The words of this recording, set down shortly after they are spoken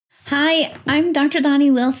Hi, I'm Dr. Doni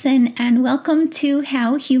Wilson, and welcome to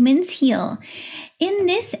How Humans Heal. In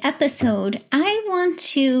this episode, I want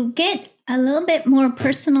to get a little bit more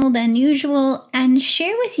personal than usual and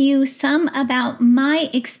share with you some about my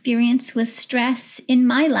experience with stress in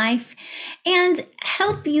my life and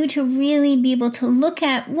help you to really be able to look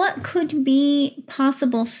at what could be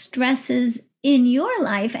possible stresses in your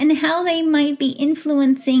life and how they might be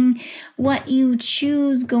influencing what you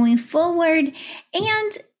choose going forward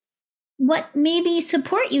and what maybe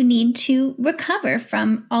support you need to recover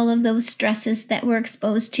from all of those stresses that we're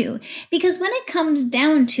exposed to. Because when it comes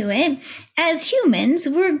down to it, as humans,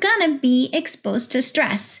 we're gonna be exposed to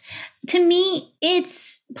stress. To me,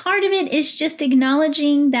 it's part of it is just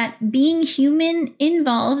acknowledging that being human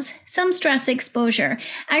involves some stress exposure.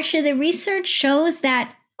 Actually, the research shows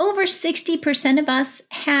that over 60% of us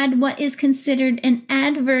had what is considered an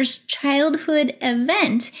adverse childhood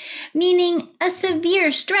event, meaning a severe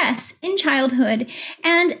stress in childhood.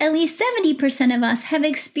 And at least 70% of us have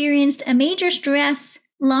experienced a major stress,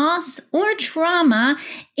 loss, or trauma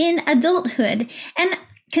in adulthood. And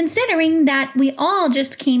considering that we all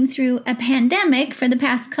just came through a pandemic for the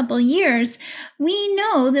past couple years, we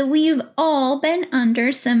know that we've all been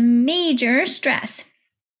under some major stress.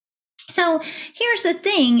 So here's the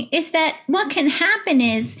thing, is that what can happen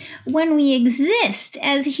is when we exist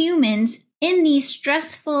as humans in these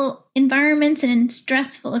stressful environments and in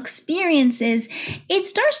stressful experiences, it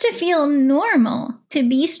starts to feel normal to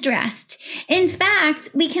be stressed. In fact,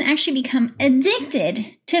 we can actually become addicted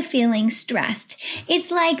to feeling stressed. It's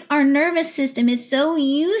like our nervous system is so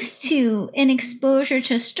used to an exposure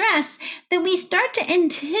to stress that we start to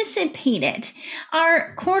anticipate it.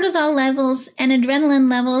 Our cortisol levels and adrenaline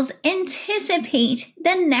levels anticipate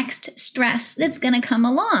the next stress that's going to come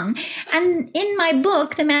along. And in my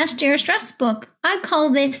book, the Master Your Stress book, I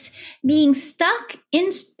call this being stuck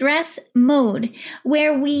in stress mode,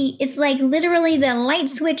 where it's like literally the light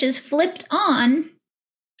switch is flipped on,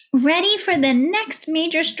 ready for the next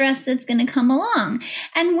major stress that's going to come along.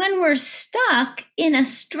 And when we're stuck in a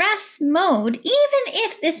stress mode, even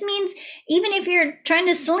if you're trying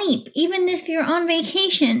to sleep, even if you're on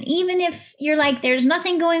vacation, even if you're like, there's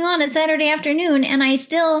nothing going on at Saturday afternoon and I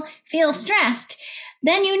still feel stressed,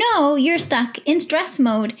 then you know you're stuck in stress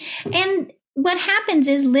mode. And what happens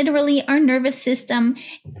is literally our nervous system,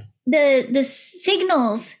 the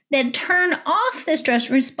signals that turn off the stress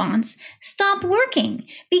response stop working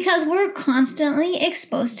because we're constantly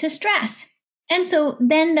exposed to stress. And so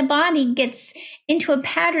then the body gets into a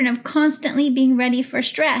pattern of constantly being ready for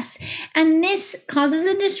stress. And this causes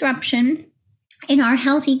a disruption in our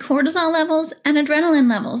healthy cortisol levels and adrenaline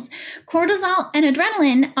levels. Cortisol and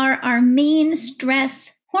adrenaline are our main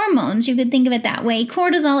stress hormones. You could think of it that way.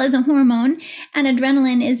 Cortisol is a hormone, and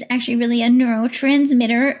adrenaline is actually really a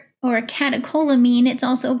neurotransmitter, or catecholamine, it's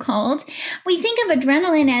also called. We think of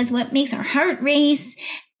adrenaline as what makes our heart race,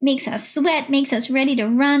 makes us sweat, makes us ready to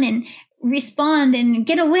run and respond and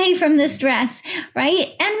get away from the stress,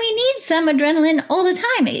 right? And we need some adrenaline all the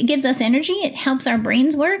time. It gives us energy. It helps our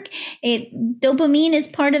brains work. Dopamine is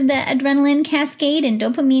part of the adrenaline cascade, and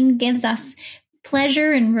dopamine gives us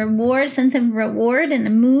pleasure and reward, sense of reward and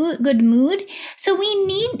a good mood. So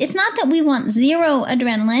it's not that we want zero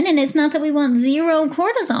adrenaline, and it's not that we want zero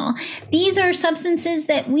cortisol. These are substances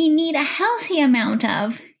that we need a healthy amount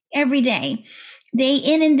of every day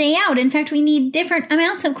in and day out. In fact, we need different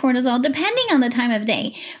amounts of cortisol depending on the time of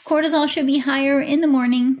day. Cortisol should be higher in the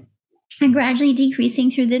morning and gradually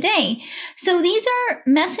decreasing through the day. So these are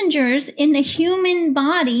messengers in the human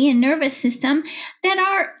body and nervous system that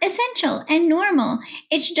are essential and normal.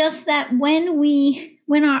 It's just that when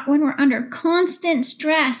we're under constant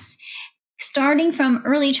stress, starting from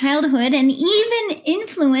early childhood and even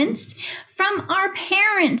influenced from our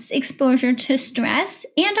parents' exposure to stress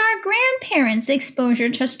and our grandparents' exposure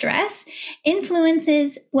to stress,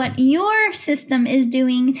 influences what your system is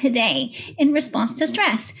doing today in response to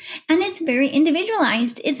stress. And it's very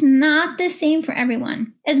individualized. It's not the same for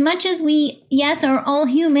everyone. As much as we, yes, are all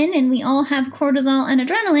human and we all have cortisol and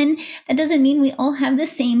adrenaline, that doesn't mean we all have the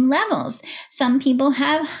same levels. Some people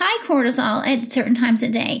have high cortisol at certain times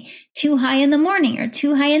of day, too high in the morning or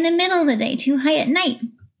too high in the middle of the day, too high at night.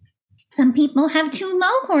 Some people have too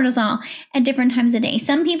low cortisol at different times of day.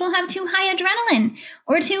 Some people have too high adrenaline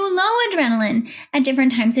or too low adrenaline at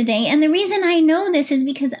different times of day. And the reason I know this is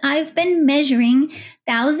because I've been measuring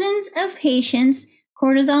thousands of patients'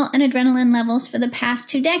 cortisol and adrenaline levels for the past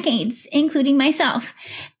 2 decades, including myself.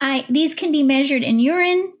 These can be measured in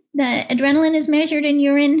urine. The adrenaline is measured in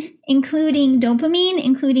urine, including dopamine,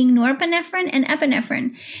 including norepinephrine and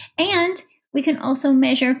epinephrine. And We can also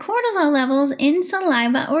measure cortisol levels in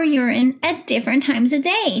saliva or urine at different times a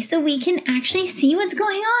day. So we can actually see what's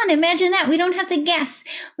going on. Imagine that. We don't have to guess.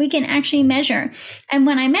 We can actually measure. And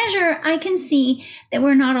when I measure, I can see that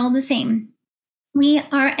we're not all the same. We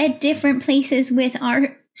are at different places with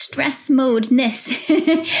our stress mode-ness.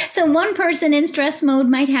 So one person in stress mode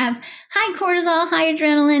might have high cortisol, high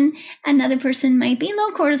adrenaline. Another person might be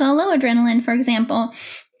low cortisol, low adrenaline, for example.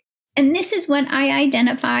 And this is what I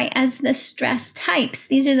identify as the stress types.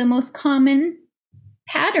 These are the most common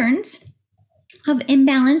patterns of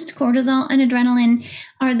imbalanced cortisol and adrenaline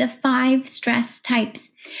are the 5 stress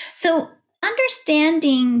types. So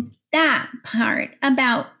understanding that part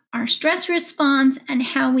about our stress response and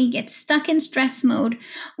how we get stuck in stress mode,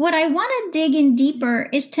 what I want to dig in deeper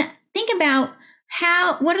is to think about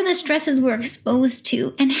what are the stresses we're exposed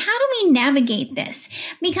to and how do we navigate this?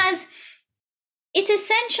 Because it's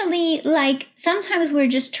essentially like sometimes we're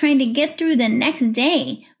just trying to get through the next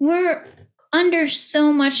day. We're under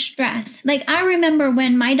so much stress. Like I remember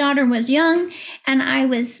when my daughter was young and I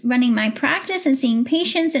was running my practice and seeing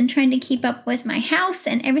patients and trying to keep up with my house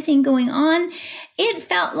and everything going on. It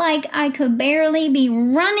felt like I could barely be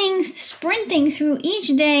running, sprinting through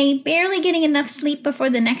each day, barely getting enough sleep before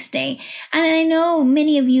the next day. And I know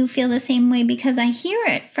many of you feel the same way because I hear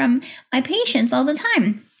it from my patients all the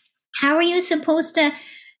time. How are you supposed to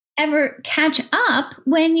ever catch up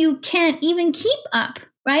when you can't even keep up,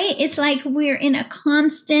 right? It's like we're in a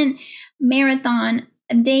constant marathon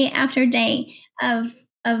day after day of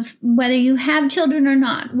whether you have children or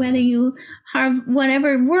not, whether you have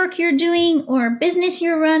whatever work you're doing or business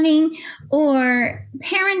you're running or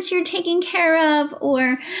parents you're taking care of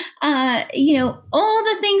or, all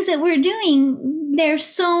the things that we're doing. There's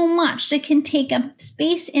so much that can take up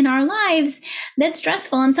space in our lives that's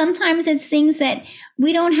stressful. And sometimes it's things that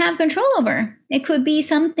we don't have control over. It could be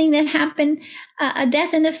something that happened, a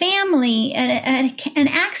death in the family, an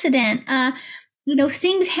accident,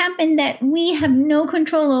 things happen that we have no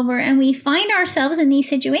control over, and we find ourselves in these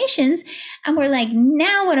situations and we're like,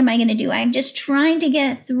 now what am I going to do? I'm just trying to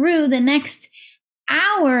get through the next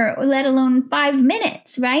hour, let alone 5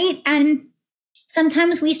 minutes, right? And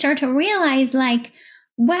sometimes we start to realize like,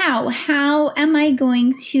 wow, how am I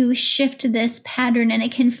going to shift this pattern? And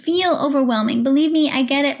it can feel overwhelming. Believe me, I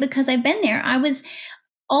get it because I've been there. I was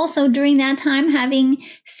also during that time having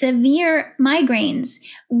severe migraines,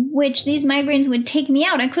 which these migraines would take me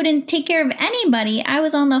out. I couldn't take care of anybody. I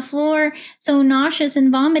was on the floor, so nauseous and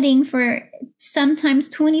vomiting for sometimes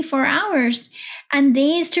 24 hours and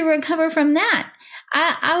days to recover from that.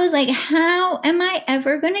 I was like, how am I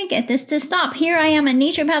ever going to get this to stop? Here I am, a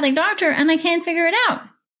naturopathic doctor, and I can't figure it out.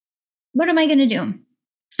 What am I going to do?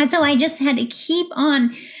 And so I just had to keep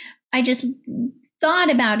on. I just thought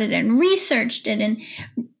about it and researched it and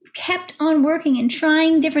kept on working and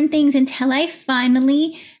trying different things until I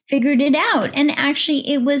finally figured it out. And actually,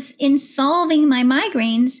 it was in solving my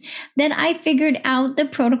migraines that I figured out the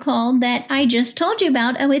protocol that I just told you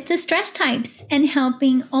about with the stress types and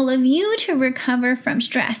helping all of you to recover from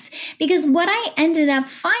stress. Because what I ended up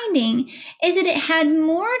finding is that it had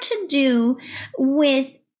more to do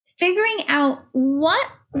with figuring out what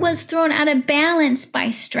was thrown out of balance by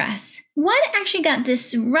stress. What actually got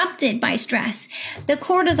disrupted by stress? The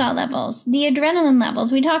cortisol levels, the adrenaline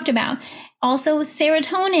levels we talked about. Also,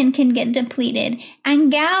 serotonin can get depleted,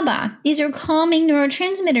 and GABA. These are calming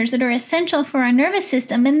neurotransmitters that are essential for our nervous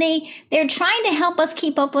system, and they're trying to help us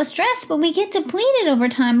keep up with stress, but we get depleted over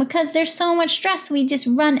time because there's so much stress, we just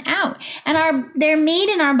run out. And they're made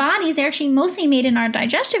in our bodies. They're actually mostly made in our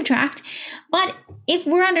digestive tract. But if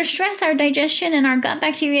we're under stress, our digestion and our gut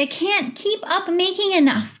bacteria can't keep up making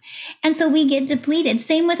enough. And so we get depleted.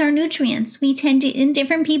 Same with our nutrients. We tend to, in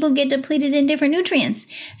different people get depleted in different nutrients.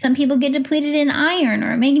 Some people get depleted in iron,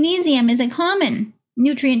 or magnesium is a common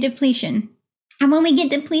nutrient depletion. And when we get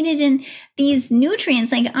depleted in these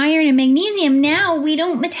nutrients like iron and magnesium, now we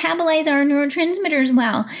don't metabolize our neurotransmitters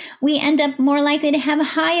well. We end up more likely to have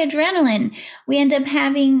high adrenaline. We end up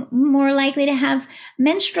having more likely to have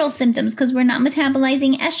menstrual symptoms because we're not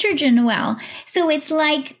metabolizing estrogen well. So it's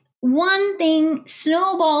like one thing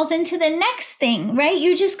snowballs into the next thing, right?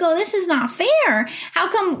 You just go, this is not fair. How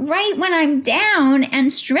come right when I'm down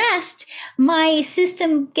and stressed, my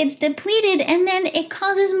system gets depleted and then it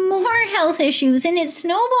causes more health issues and it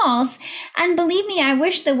snowballs? And believe me, I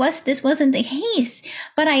wish this wasn't the case,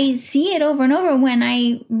 but I see it over and over. When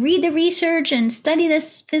I read the research and study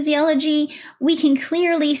this physiology, we can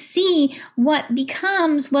clearly see what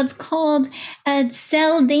becomes what's called a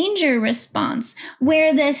cell danger response,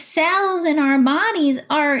 where the cells in our bodies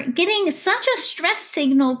are getting such a stress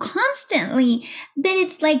signal constantly that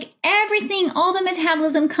it's like everything, all the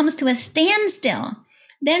metabolism comes to a standstill.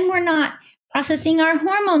 Then we're not processing our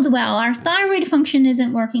hormones well. Our thyroid function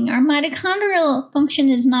isn't working. Our mitochondrial function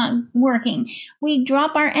is not working. We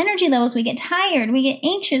drop our energy levels. We get tired. We get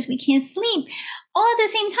anxious. We can't sleep all at the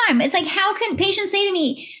same time. It's like, how can patients say to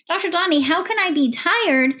me, Dr. Doni, how can I be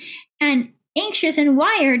tired and anxious and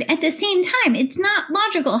wired at the same time? It's not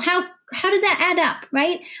logical. How does that add up,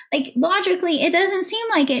 right? Like logically, it doesn't seem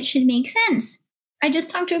like it should make sense. I just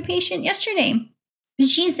talked to a patient yesterday.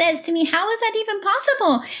 She says to me, how is that even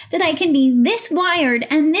possible that I can be this wired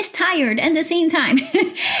and this tired at the same time?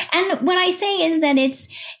 And what I say is that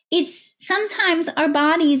it's sometimes our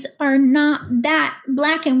bodies are not that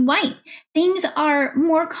black and white. Things are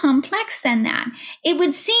more complex than that. It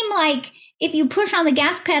would seem like if you push on the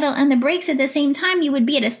gas pedal and the brakes at the same time, you would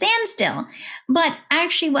be at a standstill. But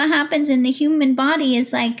actually what happens in the human body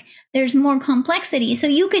is like there's more complexity. So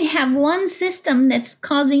you could have one system that's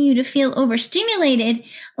causing you to feel overstimulated,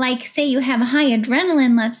 like say you have a high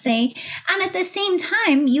adrenaline, let's say, and at the same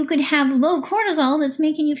time, you could have low cortisol that's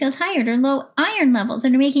making you feel tired, or low iron levels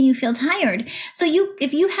that are making you feel tired. So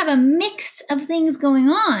if you have a mix of things going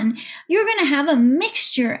on, you're going to have a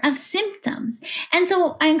mixture of symptoms. And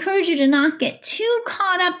so I encourage you to not get too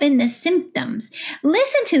caught up in the symptoms.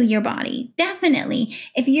 Listen to your body, definitely.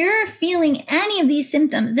 If you're feeling any of these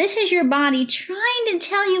symptoms, this is your body trying to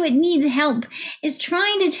tell you it needs help. It's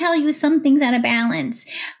trying to tell you something's out of balance.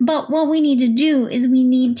 But what we need to do is we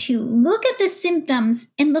need to look at the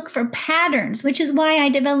symptoms and look for patterns, which is why I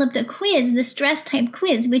developed a quiz, the stress type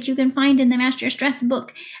quiz, which you can find in the Master Your Stress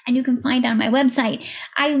book and you can find on my website.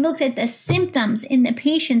 I looked at the symptoms in the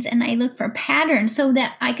patients and I looked for patterns so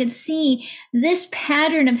that I could see this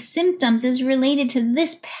pattern of symptoms is related to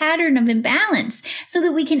this pattern of imbalance so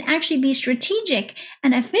that we can actually be strategic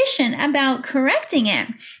and efficient about correcting it.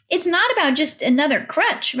 It's not about just another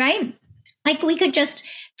crutch, right? Like we could just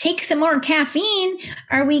take some more caffeine,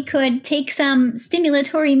 or we could take some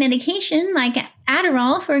stimulatory medication like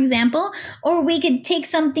Adderall, for example, or we could take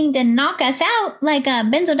something to knock us out like a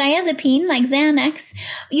benzodiazepine like Xanax.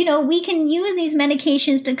 We can use these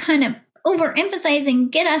medications to kind of overemphasize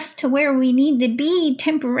and get us to where we need to be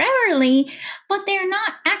temporarily, but they're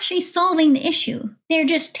not actually solving the issue. They're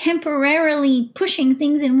just temporarily pushing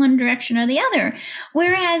things in one direction or the other.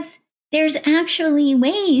 Whereas there's actually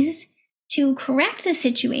ways to correct the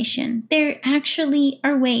situation. There actually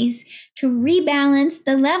are ways to rebalance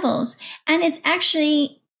the levels. And it's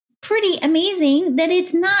actually pretty amazing that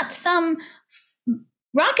it's not some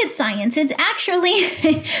rocket science. It's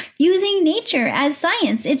actually using nature as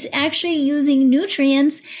science. It's actually using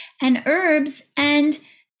nutrients and herbs and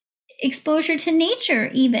exposure to nature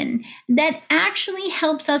even that actually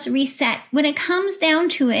helps us reset. When it comes down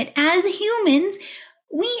to it, as humans,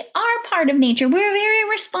 we are part of nature. We're very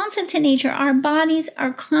responsive to nature. Our bodies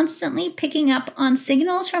are constantly picking up on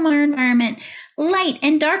signals from our environment, light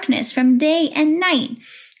and darkness from day and night,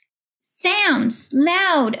 sounds,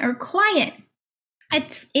 loud or quiet.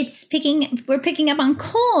 We're picking up on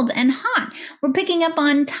cold and hot. We're picking up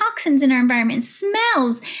on toxins in our environment,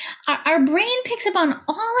 smells. Our brain picks up on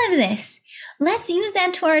all of this. Let's use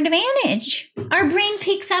that to our advantage. Our brain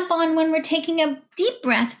picks up on when we're taking a deep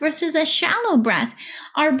breath versus a shallow breath.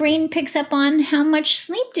 Our brain picks up on how much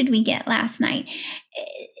sleep did we get last night,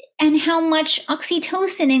 and how much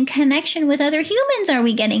oxytocin and connection with other humans are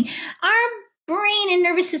we getting. Our brain and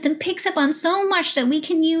nervous system picks up on so much that we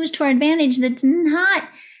can use to our advantage that's not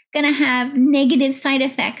going to have negative side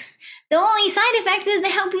effects. The only side effect is to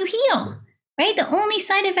help you heal, right? The only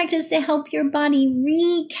side effect is to help your body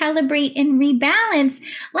recalibrate and rebalance.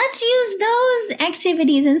 Let's use those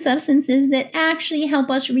activities and substances that actually help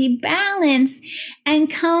us rebalance and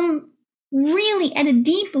come really at a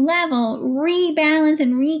deep level, rebalance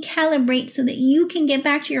and recalibrate so that you can get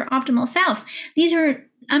back to your optimal self.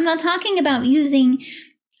 I'm not talking about using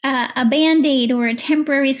a Band-Aid or a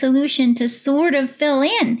temporary solution to sort of fill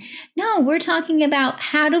in. No, we're talking about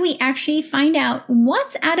how do we actually find out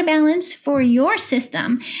what's out of balance for your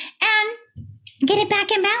system and get it back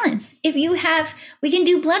in balance. We can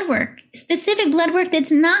do blood work, specific blood work that's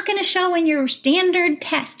not going to show in your standard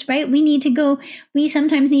test, right? We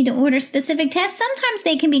sometimes need to order specific tests. Sometimes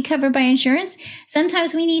they can be covered by insurance.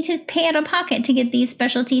 Sometimes we need to pay out of pocket to get these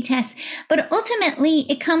specialty tests. But ultimately,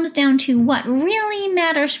 it comes down to what really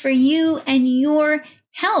matters for you and your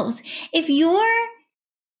health. If you're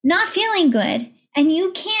not feeling good and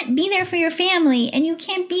you can't be there for your family and you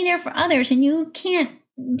can't be there for others and you can't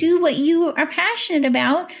do what you are passionate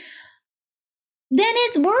about, then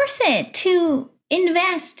it's worth it to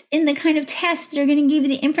invest in the kind of tests that are going to give you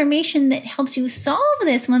the information that helps you solve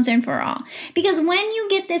this once and for all. Because when you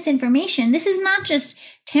get this information, this is not just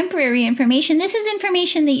temporary information. This is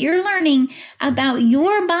information that you're learning about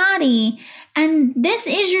your body. And this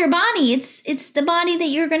is your body. It's the body that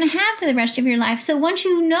you're going to have for the rest of your life. So once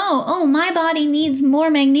you know, oh, my body needs more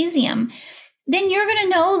magnesium, then you're going to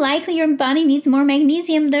know likely your body needs more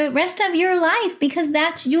magnesium the rest of your life, because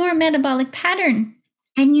that's your metabolic pattern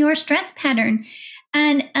and your stress pattern.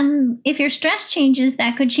 And if your stress changes,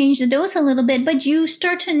 that could change the dose a little bit, but you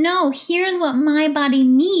start to know, here's what my body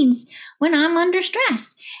needs when I'm under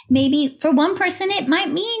stress. Maybe for one person, it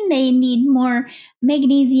might mean they need more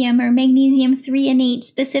magnesium or magnesium 3 and 8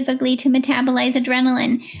 specifically to metabolize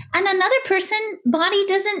adrenaline. And another person, body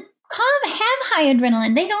doesn't have high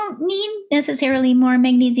adrenaline. They don't need necessarily more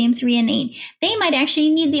magnesium 3 and 8. They might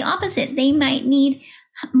actually need the opposite. They might need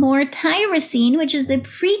more tyrosine, which is the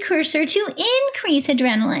precursor to increase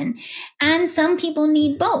adrenaline. And some people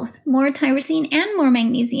need both, more tyrosine and more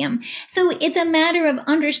magnesium. So it's a matter of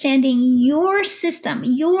understanding your system,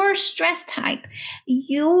 your stress type,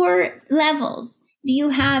 your levels. Do you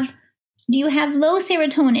have low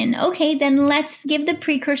serotonin? Okay, then let's give the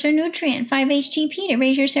precursor nutrient, 5-HTP, to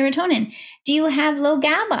raise your serotonin. Do you have low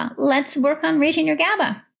GABA? Let's work on raising your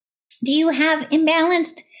GABA. Do you have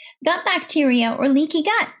imbalanced gut bacteria or leaky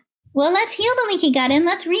gut? Well, let's heal the leaky gut and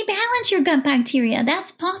let's rebalance your gut bacteria.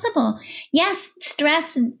 That's possible. Yes,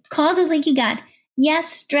 stress causes leaky gut.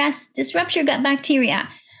 Yes, stress disrupts your gut bacteria,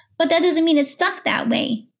 but that doesn't mean it's stuck that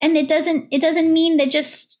way. And it doesn't mean that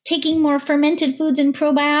just taking more fermented foods and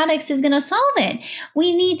probiotics is going to solve it.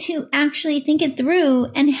 We need to actually think it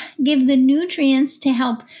through and give the nutrients to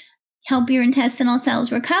help your intestinal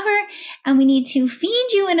cells recover. And we need to feed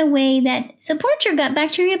you in a way that supports your gut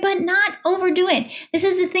bacteria, but not overdo it. This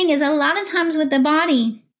is the thing, is a lot of times with the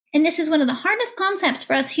body, and this is one of the hardest concepts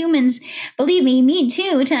for us humans, believe me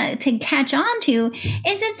too, to catch on to,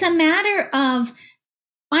 is it's a matter of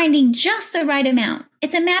finding just the right amount.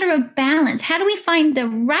 It's a matter of balance. How do we find the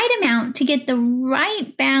right amount to get the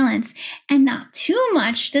right balance and not too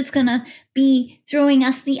much that's going to be throwing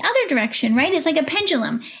us the other direction, right? It's like a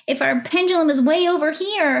pendulum. If our pendulum is way over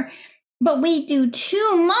here, but we do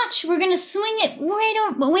too much, we're going to swing it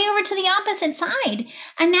way over to the opposite side.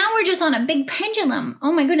 And now we're just on a big pendulum.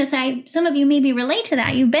 Oh my goodness, some of you maybe relate to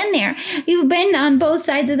that. You've been there. You've been on both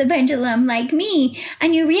sides of the pendulum like me.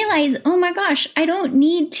 And you realize, oh my gosh, I don't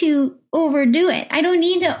need to overdo it. I don't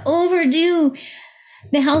need to overdo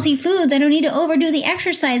the healthy foods. I don't need to overdo the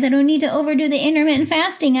exercise. I don't need to overdo the intermittent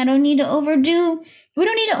fasting. We don't need to overdo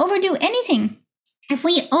anything. If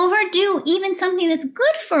we overdo even something that's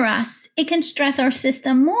good for us, it can stress our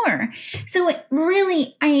system more. So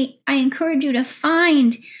I encourage you to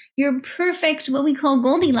find your perfect, what we call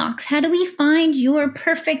Goldilocks. How do we find your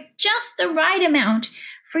perfect, just the right amount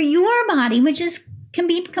for your body, which can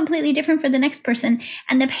be completely different for the next person.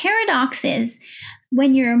 And the paradox is,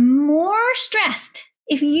 when you're more stressed,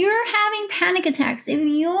 if you're having panic attacks, if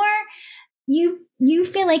you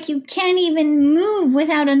feel like you can't even move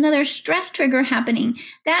without another stress trigger happening,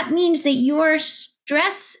 that means that your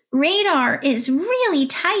stress radar is really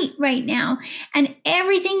tight right now. And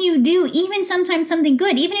everything you do, even sometimes something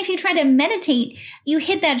good, even if you try to meditate, you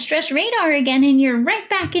hit that stress radar again and you're right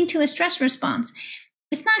back into a stress response.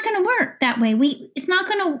 It's not going to work that way.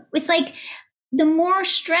 It's like the more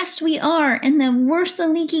stressed we are and the worse the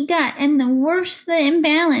leaky gut and the worse the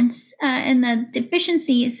imbalance and the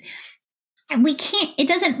deficiencies, it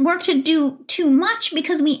doesn't work to do too much,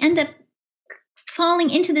 because we end up falling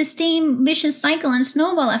into the same vicious cycle and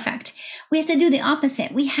snowball effect. We have to do the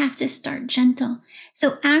opposite. We have to start gentle.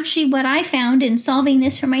 So actually what I found in solving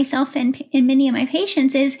this for myself and many of my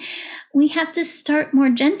patients is we have to start more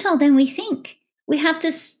gentle than we think. We have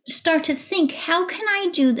to start to think, how can I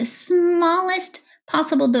do the smallest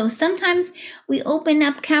possible dose? Sometimes we open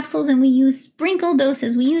up capsules and we use sprinkle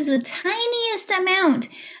doses. We use the tiniest amount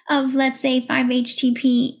of, let's say,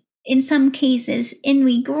 5-HTP in some cases, and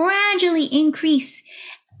we gradually increase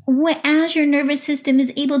as your nervous system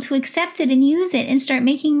is able to accept it and use it and start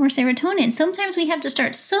making more serotonin. Sometimes we have to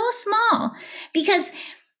start so small, because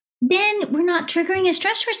then we're not triggering a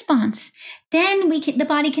stress response. Then the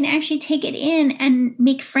body can actually take it in and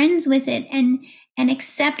make friends with it and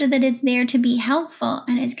accept that it's there to be helpful,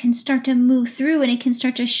 and it can start to move through and it can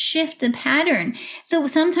start to shift the pattern. So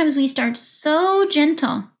sometimes we start so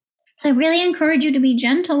gentle. So I really encourage you to be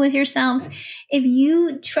gentle with yourselves. If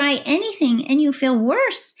you try anything and you feel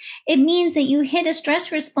worse, it means that you hit a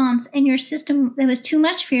stress response and your system, that was too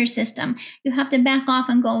much for your system. You have to back off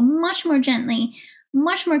and go much more gently.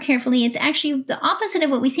 much more carefully. It's actually the opposite of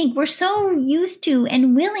what we think. We're so used to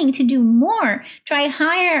and willing to do more, try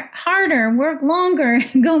higher, harder, work longer,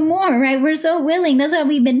 go more, right? We're so willing. That's what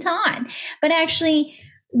we've been taught. But actually,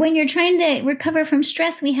 when you're trying to recover from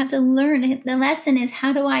stress, we have to learn. The lesson is,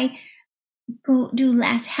 how do I go do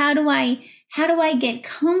less? How do I get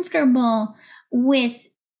comfortable with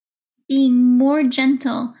being more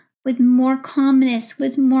gentle, with more calmness,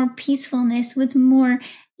 with more peacefulness, with more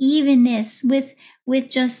evenness, with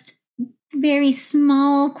just very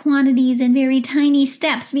small quantities and very tiny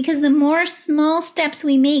steps? Because the more small steps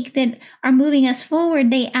we make that are moving us forward,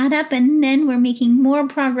 they add up, and then we're making more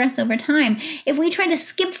progress over time. If we try to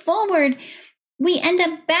skip forward, we end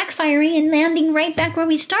up backfiring and landing right back where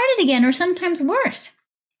we started again, or sometimes worse.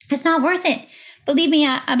 It's not worth it. Believe me,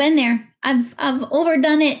 I've been there. I've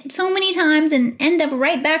overdone it so many times and end up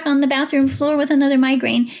right back on the bathroom floor with another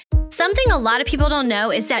migraine. Something a lot of people don't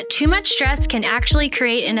know is that too much stress can actually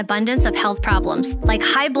create an abundance of health problems like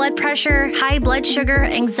high blood pressure, high blood sugar,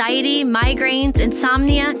 anxiety, migraines,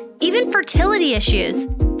 insomnia, even fertility issues.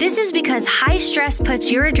 This is because high stress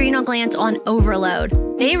puts your adrenal glands on overload.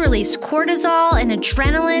 They release cortisol and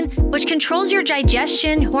adrenaline, which controls your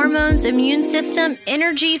digestion, hormones, immune system,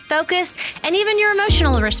 energy, focus, and even your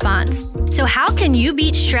emotional response. So how can you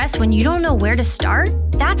beat stress when you don't know where to start?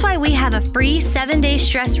 That's why we have a free 7-day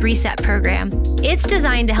stress reset program. It's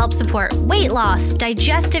designed to help support weight loss,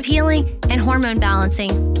 digestive healing, and hormone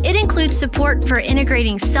balancing. It includes support for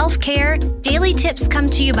integrating self-care, daily tips come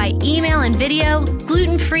to you by email and video,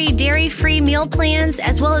 gluten-free, dairy-free meal plans,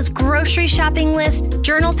 as well as grocery shopping lists,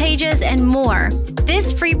 journal pages, and more.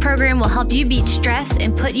 This free program will help you beat stress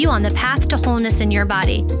and put you on the path to wholeness in your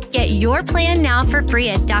body. Get your plan now for free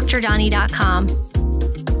at drdoni.com.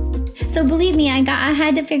 So believe me, I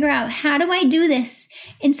had to figure out, how do I do this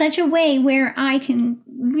in such a way where I can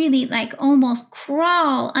really almost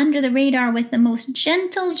crawl under the radar with the most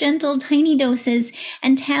gentle, tiny doses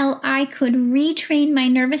until I could retrain my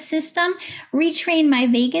nervous system, retrain my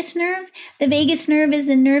vagus nerve. The vagus nerve is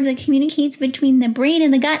the nerve that communicates between the brain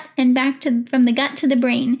and the gut and from the gut to the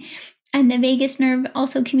brain. And the vagus nerve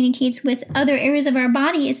also communicates with other areas of our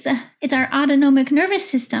body. It's our autonomic nervous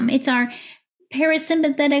system. It's our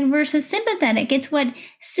parasympathetic versus sympathetic. It's what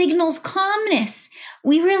signals calmness.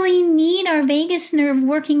 We really need our vagus nerve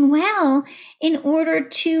working well in order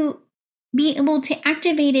to be able to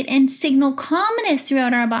activate it and signal calmness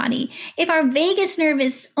throughout our body. If our vagus nerve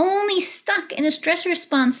is only stuck in a stress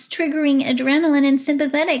response, triggering adrenaline and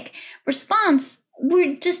sympathetic response,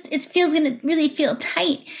 it's going to really feel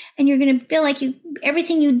tight, and you're going to feel like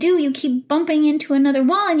everything you do, you keep bumping into another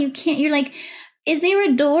wall, and you're like, is there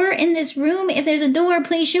a door in this room? If there's a door,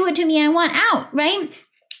 please show it to me. I want out, right?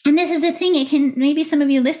 And this is the thing. It can, maybe some of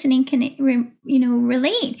you listening can,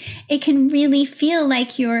 relate. It can really feel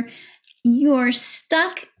like you're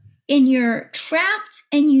stuck and you're trapped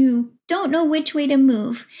and you don't know which way to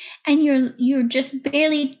move. And you're just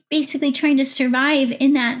basically trying to survive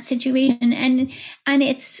in that situation. And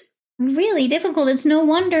it's really difficult. It's no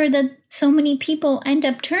wonder that so many people end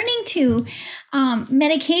up turning to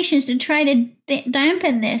medications to try to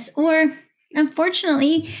dampen this. Or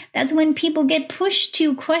unfortunately, that's when people get pushed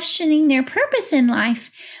to questioning their purpose in life,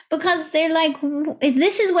 because they're like, if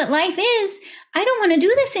this is what life is, I don't want to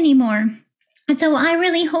do this anymore. And so I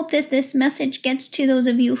really hope that this message gets to those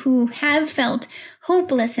of you who have felt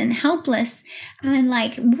hopeless and helpless and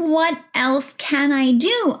like, what else can I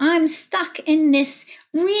do? I'm stuck in this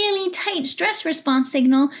really tight stress response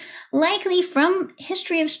signal, likely from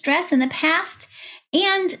history of stress in the past,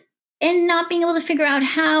 and not being able to figure out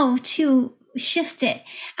how to shift it.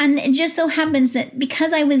 And it just so happens that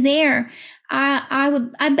because I was there,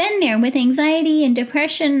 I've been there with anxiety and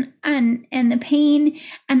depression and the pain,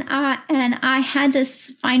 and I had to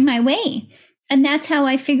find my way. And that's how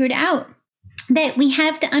I figured out that we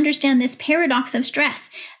have to understand this paradox of stress,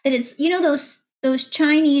 that it's, those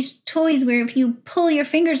Chinese toys where if you pull your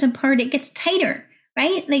fingers apart, it gets tighter,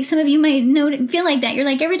 right? Like some of you might feel like that. You're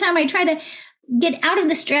like, every time I try to get out of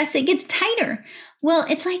the stress, it gets tighter. Well,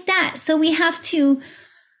 it's like that. So we have to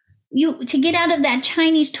get out of that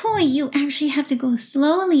Chinese toy, you actually have to go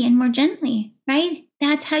slowly and more gently, right?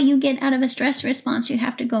 That's how you get out of a stress response. You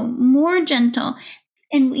have to go more gentle.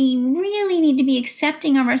 And we really need to be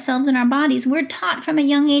accepting of ourselves and our bodies. We're taught from a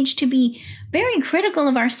young age to be very critical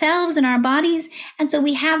of ourselves and our bodies. And so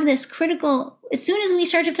we have this critical, as soon as we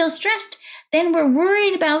start to feel stressed, then we're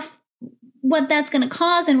worried about what that's going to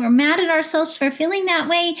cause, and we're mad at ourselves for feeling that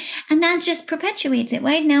way. And that just perpetuates it,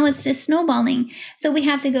 right? Now it's just snowballing. So we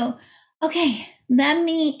have to go, okay,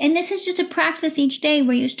 and this is just a practice each day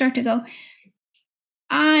where you start to go,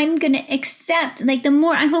 I'm going to accept, like the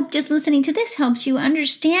more, I hope just listening to this helps you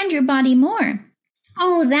understand your body more.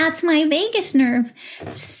 Oh, that's my vagus nerve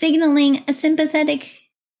signaling a sympathetic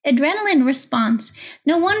adrenaline response.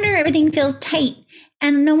 No wonder everything feels tight,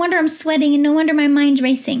 and no wonder I'm sweating, and no wonder my mind's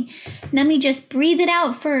racing. Let me just breathe it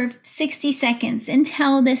out for 60 seconds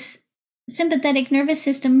until this sympathetic nervous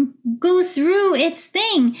system goes through its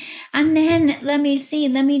thing. And then let me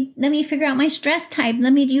figure out my stress type.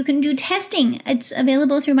 You can do testing. It's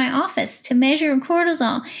available through my office to measure your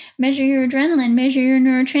cortisol, measure your adrenaline, measure your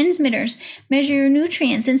neurotransmitters, measure your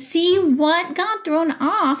nutrients, and see what got thrown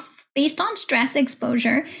off based on stress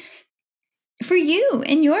exposure for you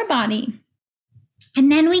and your body. And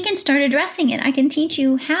then we can start addressing it. I can teach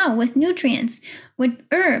you how, with nutrients, with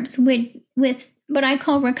herbs, with what I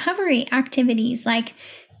call recovery activities like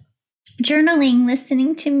journaling,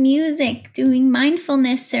 listening to music, doing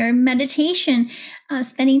mindfulness or meditation,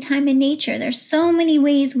 spending time in nature. There's so many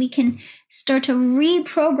ways we can start to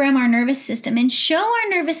reprogram our nervous system and show our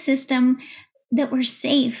nervous system that we're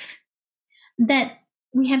safe, that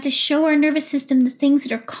we have to show our nervous system the things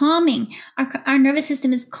that are calming. Our nervous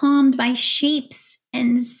system is calmed by shapes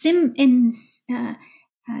and sounds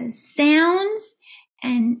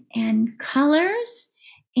and colors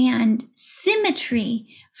and symmetry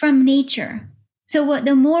from nature. So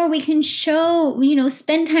the more we can show,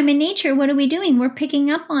 spend time in nature, what are we doing? We're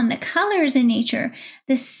picking up on the colors in nature,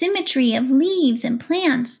 the symmetry of leaves and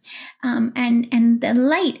plants, and the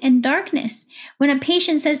light and darkness. When a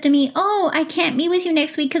patient says to me, "Oh, I can't meet with you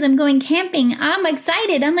next week because I'm going camping," I'm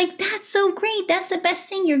excited. I'm like, that's so great. That's the best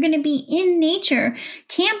thing. You're going to be in nature,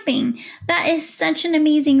 camping. That is such an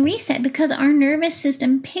amazing reset because our nervous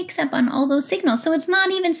system picks up on all those signals. So it's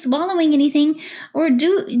not even swallowing anything or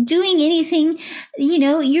doing anything.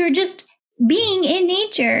 You're just being in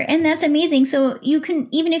nature, and that's amazing. So you can,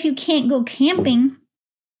 even if you can't go camping,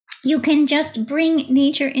 you can just bring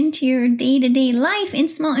nature into your day-to-day life in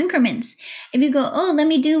small increments. If you go, "Oh, let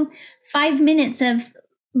me do 5 minutes of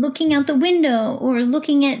looking out the window or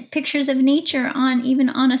looking at pictures of nature even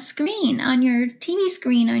on a screen, on your TV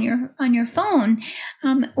screen, on your phone,"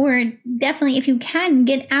 or definitely if you can,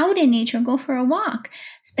 get out in nature, go for a walk,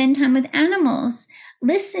 spend time with animals,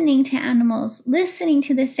 listening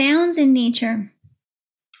to the sounds in nature.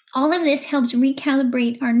 All of this helps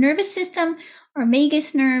recalibrate our nervous system, our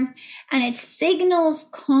vagus nerve, and it signals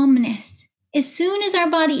calmness. As soon as our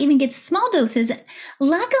body even gets small doses,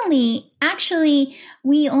 luckily, actually,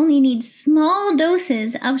 we only need small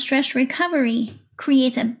doses of stress recovery,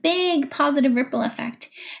 creates a big positive ripple effect.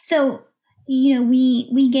 So,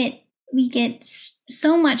 we get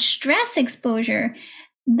so much stress exposure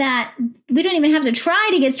that we don't even have to try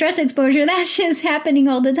to get stress exposure. That's just happening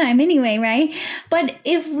all the time anyway, right? But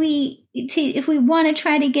if we want to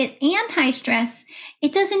try to get anti-stress,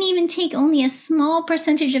 it doesn't even take only a small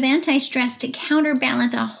percentage of anti-stress to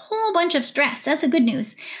counterbalance a whole bunch of stress. That's the good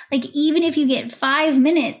news. Like, even if you get 5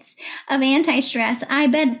 minutes of anti-stress, I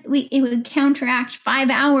bet it would counteract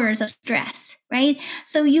 5 hours of stress, right?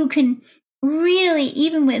 So you can really,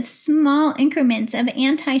 even with small increments of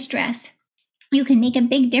anti-stress, you can make a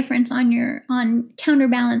big difference on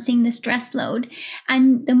counterbalancing the stress load.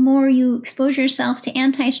 And the more you expose yourself to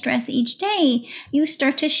anti-stress each day, you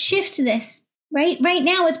start to shift this. Right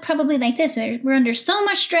now, it's probably like this. We're under so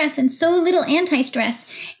much stress, and so little anti-stress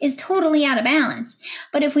is totally out of balance.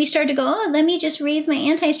 But if we start to go, "Oh, let me just raise my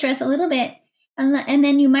anti-stress a little bit," and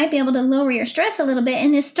then you might be able to lower your stress a little bit,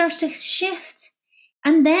 and this starts to shift.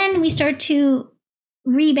 And then we start to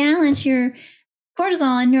rebalance your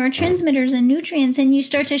cortisol and neurotransmitters and nutrients, and you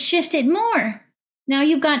start to shift it more. Now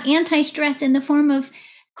you've got anti-stress in the form of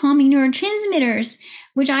calming neurotransmitters,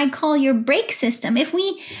 which I call your brake system. If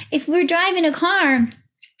we're driving a car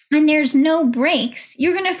and there's no brakes,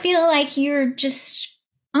 you're going to feel like you're just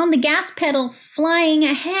on the gas pedal flying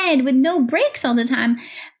ahead with no brakes all the time.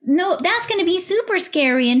 No, that's going to be super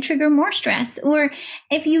scary and trigger more stress. Or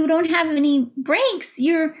if you don't have any brakes,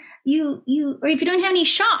 or if you don't have any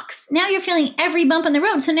shocks, now you're feeling every bump on the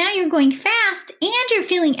road. So now you're going fast and you're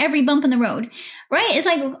feeling every bump on the road, right? It's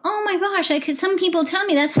like, oh my gosh, because some people tell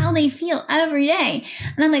me that's how they feel every day.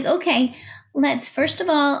 And I'm like, okay, first of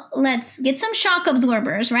all, let's get some shock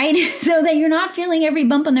absorbers, right? So that you're not feeling every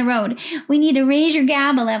bump on the road. We need to raise your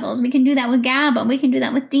GABA levels. We can do that with GABA. We can do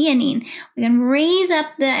that with theanine. We can raise up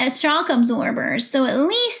the shock absorbers. So at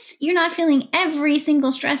least you're not feeling every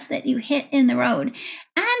single stress that you hit in the road.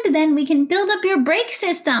 And then we can build up your brake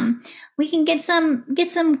system. We can get some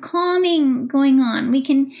calming going on. We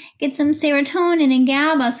can get some serotonin and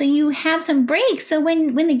GABA. So you have some brakes. So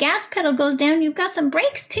when the gas pedal goes down, you've got some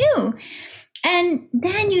brakes too. And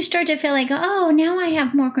then you start to feel like, oh, now I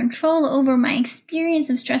have more control over my experience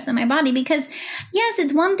of stress in my body. Because yes,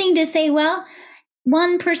 it's one thing to say, well,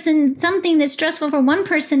 one person, something that's stressful for one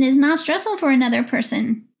person is not stressful for another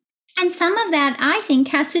person. And some of that, I think,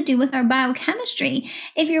 has to do with our biochemistry.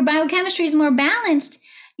 If your biochemistry is more balanced,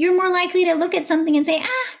 you're more likely to look at something and say,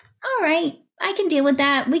 all right, I can deal with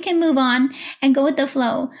that. We can move on and go with the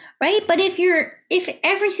flow, right? But if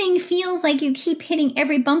everything feels like you keep hitting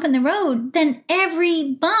every bump in the road, then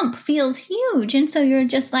every bump feels huge. And so you're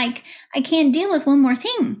just like, I can't deal with one more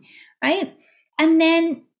thing, right? And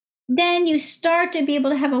then you start to be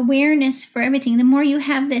able to have awareness for everything. The more you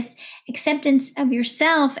have this acceptance of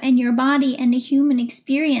yourself and your body and the human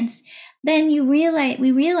experience, then we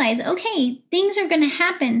realize, okay, things are going to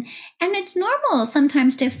happen. And it's normal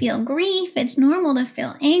sometimes to feel grief. It's normal to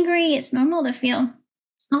feel angry. It's normal to feel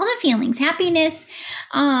all the feelings, happiness,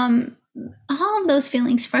 all of those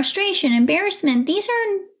feelings, frustration, embarrassment. These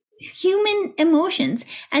are human emotions.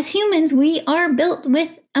 As humans, we are built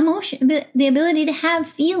with emotion, the ability to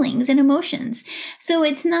have feelings and emotions. So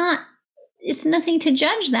it's nothing to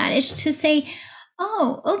judge that. It's to say,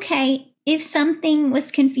 oh, okay, if something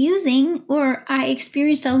was confusing or I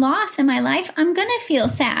experienced a loss in my life, I'm going to feel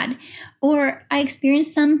sad. Or I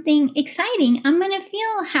experienced something exciting, I'm going to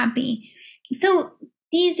feel happy. So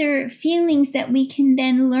these are feelings that we can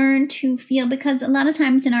then learn to feel, because a lot of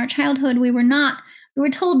times in our childhood, we were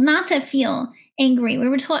told not to feel angry. We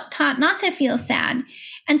were taught not to feel sad.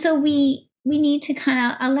 And so we need to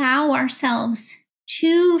kind of allow ourselves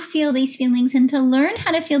to feel these feelings and to learn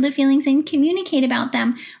how to feel the feelings and communicate about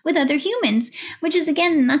them with other humans, which is,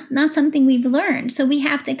 again, not something we've learned. So we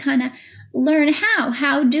have to kind of learn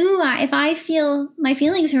how do I, if I feel my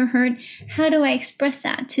feelings are hurt, how do I express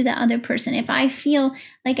that to the other person? If I feel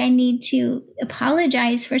like I need to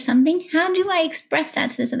apologize for something, how do I express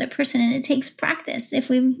that to this other person? And it takes practice. If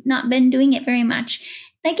we've not been doing it very much,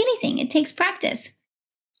 like anything, it takes practice.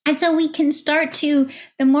 And so we can start to,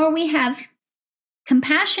 the more we have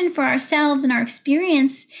compassion for ourselves and our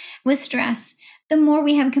experience with stress, the more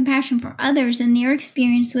we have compassion for others and their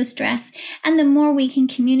experience with stress, and the more we can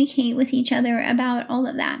communicate with each other about all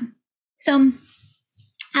of that. So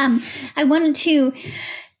I wanted to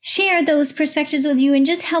share those perspectives with you and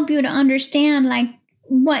just help you to understand like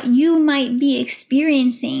what you might be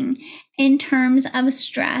experiencing in terms of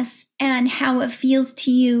stress and how it feels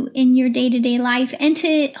to you in your day-to-day life, and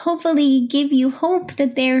to hopefully give you hope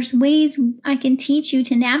that there's ways I can teach you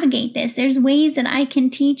to navigate this. There's ways that I can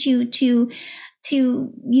teach you to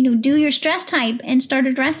do your stress type and start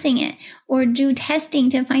addressing it, or do testing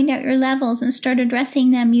to find out your levels and start addressing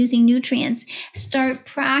them using nutrients. Start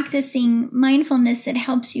practicing mindfulness that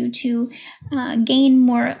helps you to gain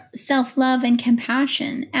more self-love and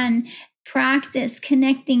compassion, and practice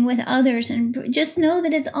connecting with others. And just know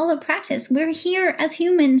that it's all a practice. We're here as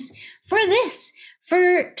humans for this,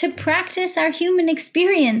 to practice our human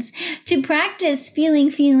experience, to practice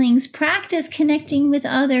feeling feelings, practice connecting with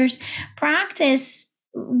others, practice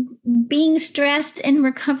being stressed and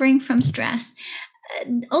recovering from stress.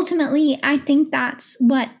 Ultimately, I think that's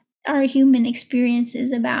what our human experience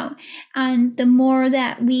is about. And the more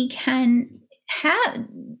that we can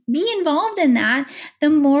be involved in that, the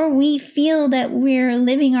more we feel that we're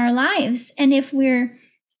living our lives. And if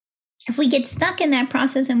we get stuck in that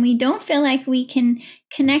process and we don't feel like we can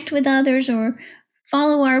connect with others or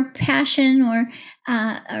follow our passion or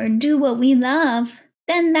do what we love,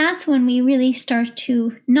 then that's when we really start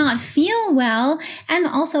to not feel well and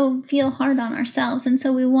also feel hard on ourselves. And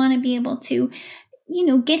so we want to be able to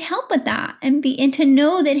get help with that, and to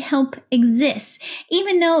know that help exists,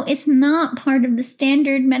 even though it's not part of the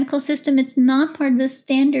standard medical system. It's not part of the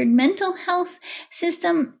standard mental health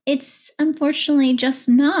system. It's unfortunately just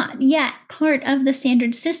not yet part of the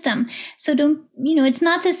standard system. So it's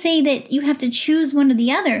not to say that you have to choose one or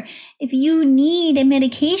the other. If you need a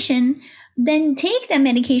medication, then take that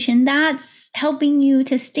medication. That's helping you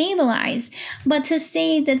to stabilize. But to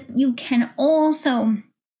say that you can also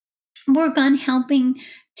work on helping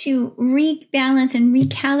to rebalance and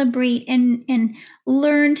recalibrate and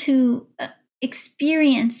learn to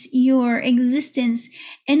experience your existence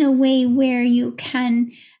in a way where you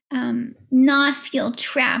can not feel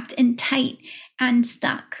trapped and tight and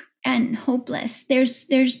stuck. and hopeless. There's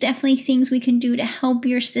definitely things we can do to help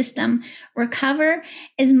your system recover.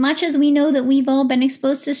 As much as we know that we've all been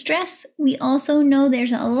exposed to stress, we also know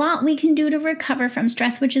there's a lot we can do to recover from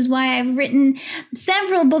stress, which is why I've written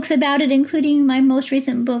several books about it, including my most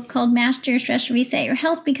recent book called Master Your Stress, Reset Your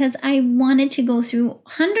Health, because I wanted to go through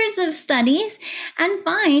hundreds of studies and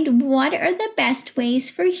find what are the best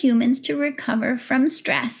ways for humans to recover from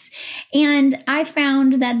stress. And I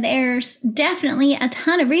found that there's definitely a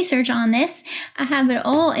ton of research on this. I have it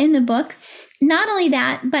all in the book. Not only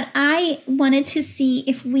that, but I wanted to see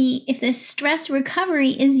if the stress recovery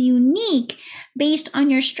is unique based on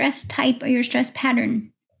your stress type or your stress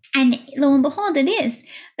pattern. And lo and behold, it is.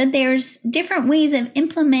 That there's different ways of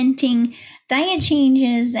implementing diet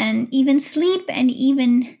changes and even sleep and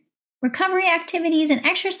even recovery activities and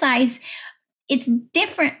exercise. It's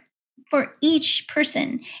different for each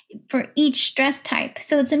person, for each stress type.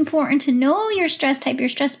 So it's important to know your stress type, your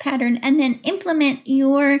stress pattern, and then implement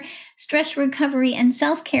your stress recovery and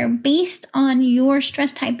self-care based on your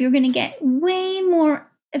stress type. You're going to get way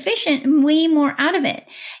more efficient and way more out of it.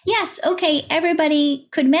 Yes, okay, everybody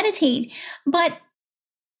could meditate, but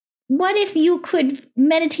what if you could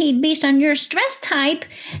meditate based on your stress type?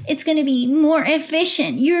 It's going to be more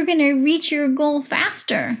efficient. You're going to reach your goal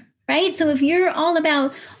faster. Right? So if you're all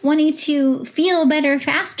about wanting to feel better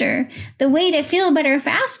faster, the way to feel better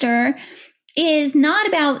faster is not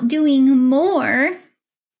about doing more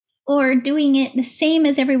or doing it the same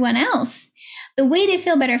as everyone else. The way to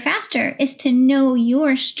feel better faster is to know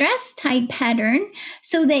your stress type pattern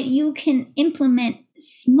so that you can implement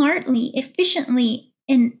smartly, efficiently,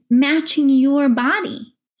 and matching your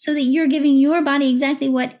body so that you're giving your body exactly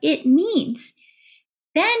what it needs.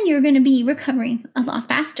 Then you're going to be recovering a lot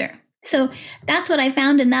faster. So that's what I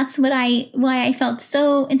found, and that's why I felt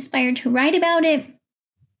so inspired to write about it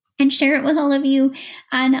and share it with all of you.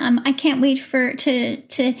 And I can't wait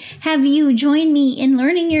to have you join me in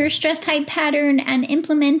learning your stress type pattern and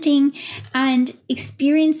implementing and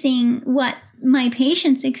experiencing what my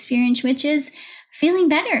patients experience, which is feeling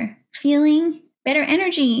better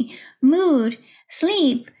energy, mood,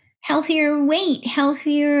 sleep, healthier weight,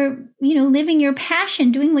 healthier, living your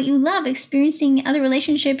passion, doing what you love, experiencing other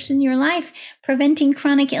relationships in your life, preventing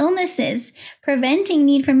chronic illnesses, preventing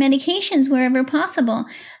need for medications wherever possible.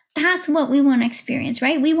 That's what we want to experience,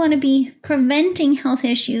 right? We want to be preventing health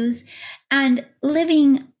issues and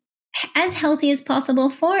living as healthy as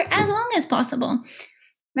possible for as long as possible,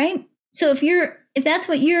 right? So if that's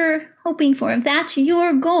what you're hoping for, if that's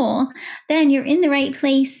your goal, then you're in the right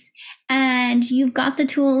place. And you've got the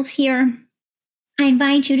tools here. I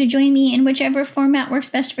invite you to join me in whichever format works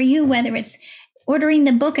best for you, whether it's ordering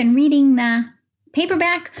the book and reading the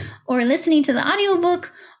paperback, or listening to the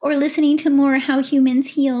audiobook, or listening to more How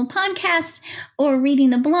Humans Heal podcasts, or reading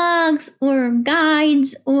the blogs or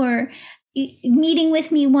guides, or meeting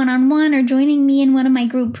with me one-on-one, or joining me in one of my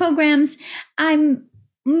group programs. I'm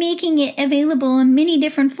making it available in many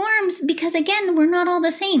different forms because, again, we're not all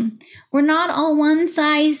the same. We're not all one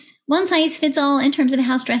size fits all in terms of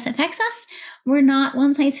how stress affects us. We're not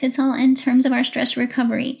one size fits all in terms of our stress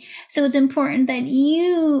recovery. So it's important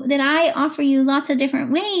that I offer you lots of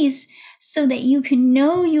different ways so that you can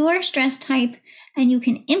know your stress type and you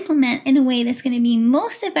can implement in a way that's going to be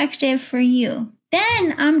most effective for you.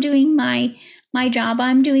 Then I'm doing my job.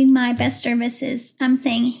 I'm doing my best services. I'm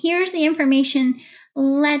saying, here's the information.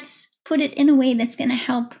 Let's put it in a way that's going to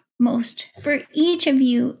help most for each of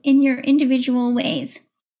you in your individual ways.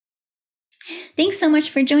 Thanks so much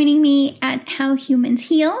for joining me at How Humans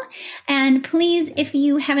Heal. And please, if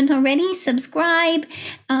you haven't already, subscribe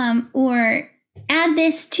or add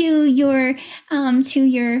this to your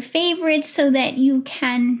favorites so that you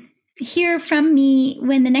can hear from me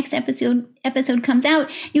when the next episode comes out.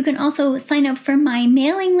 You can also sign up for my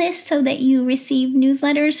mailing list so that you receive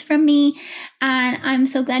newsletters from me. And I'm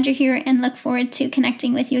so glad you're here and look forward to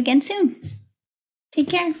connecting with you again soon. Take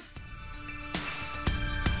care.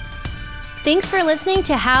 Thanks for listening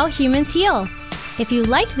to How Humans Heal. If you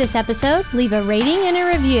liked this episode, leave a rating and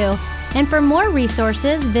a review. And for more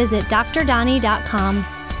resources, visit drdoni.com.